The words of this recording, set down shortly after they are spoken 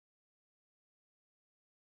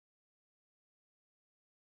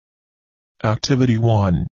Activity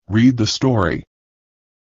 1. Read the story.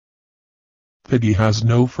 Piggy has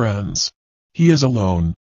no friends. He is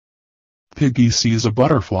alone. Piggy sees a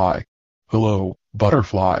butterfly. "Hello,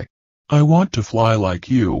 butterfly. I want to fly like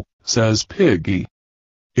you," says Piggy.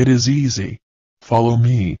 "It is easy. Follow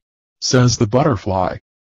me," says the butterfly.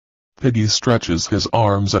 Piggy stretches his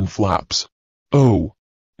arms and flaps. "Oh,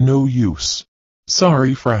 no use.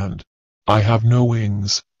 Sorry friend. I have no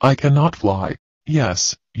wings, I cannot fly."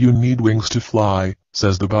 "Yes, you need wings to fly,"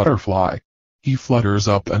 says the butterfly. He flutters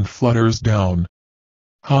up and flutters down.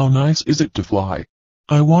 "How nice is it to fly?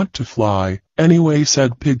 I want to fly, anyway,"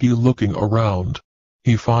 said Piggy, looking around.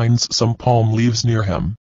 He finds some palm leaves near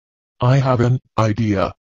him. "I have an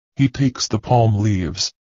idea." He takes the palm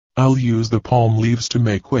leaves. "I'll use the palm leaves to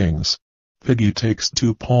make wings." Piggy takes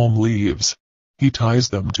 2 palm leaves. He ties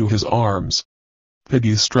them to his arms.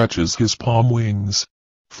 Piggy stretches his palm wings.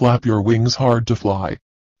 "Flap your wings hard to fly,"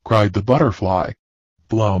 cried the butterfly.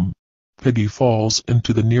 Blum! Piggy falls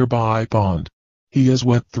into the nearby pond. He is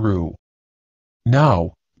wet through.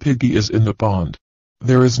 Now, Piggy is in the pond.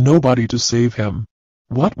 There is nobody to save him.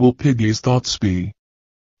 What will Piggy's thoughts be?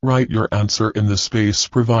 Write your answer in the space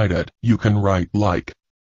provided. You can write like,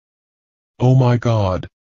 "Oh my God!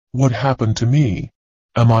 What happened to me?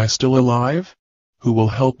 Am I still alive? Who will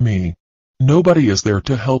help me? Nobody is there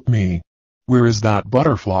to help me. Where is that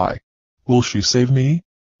butterfly? Will she save me?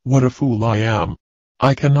 What a fool I am!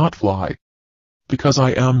 I cannot fly, because I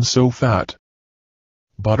am so fat."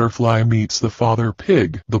 Butterfly meets the father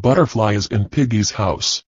pig. The butterfly is in Piggy's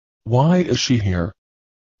house. Why is she here?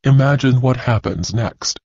 Imagine what happens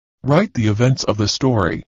next. Write the events of the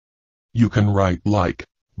story. You can write like,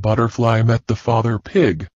 "Butterfly met the father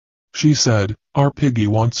pig. She said, 'Our Piggy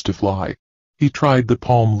wants to fly.' He tied the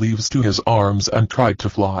palm leaves to his arms and tried to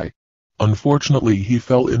fly. Unfortunately he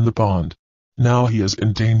fell in the pond. Now he is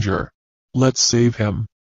in danger. Let's save him."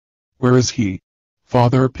 Where is he?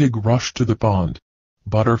 Father Pig rushed to the pond.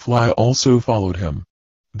 Butterfly also followed him.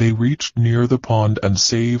 They reached near the pond and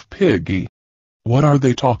saved Piggy. What are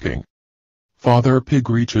they talking? Father Pig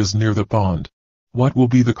reaches near the pond. What will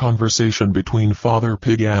be the conversation between Father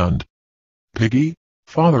Pig and Piggy?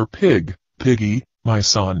 Father Pig: "Piggy, my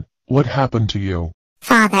son, what happened to you?"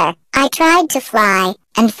 "Father, I tried to fly,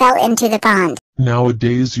 and fell into the pond."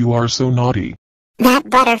 "Nowadays you are so naughty." "That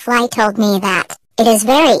butterfly told me that it is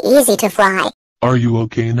very easy to fly." "Are you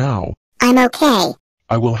okay now?" "I'm okay."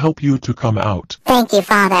 "I will help you to come out." "Thank you,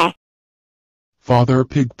 Father." Father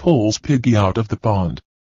Pig pulls Piggy out of the pond.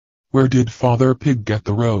 Where did Father Pig get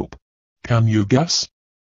the rope? Can you guess?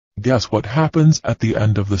 Guess what happens at the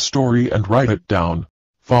end of the story and write it down.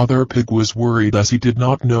 Father Pig was worried as he did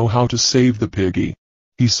not know how to save the piggy.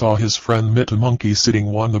 He saw his friend Mittu Monkey sitting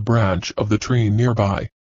on the branch of the tree nearby.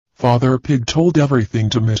 Father Pig told everything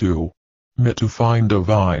to Mittu. Mittu found a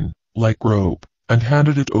vine, like rope, and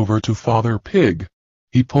handed it over to Father Pig.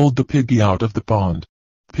 He pulled the piggy out of the pond.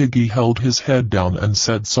 Piggy held his head down and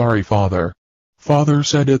said, "Sorry, Father." Father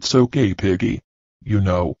said, "It's okay, Piggy. You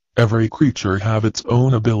know, every creature have its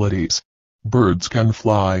own abilities. Birds can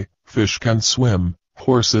fly, fish can swim,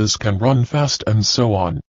 horses can run fast, and so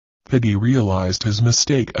on." Piggy realized his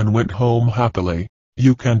mistake and went home happily.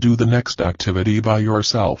 You can do the next activity by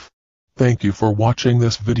yourself. Thank you for watching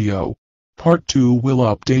this video. Part 2 will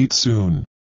update soon.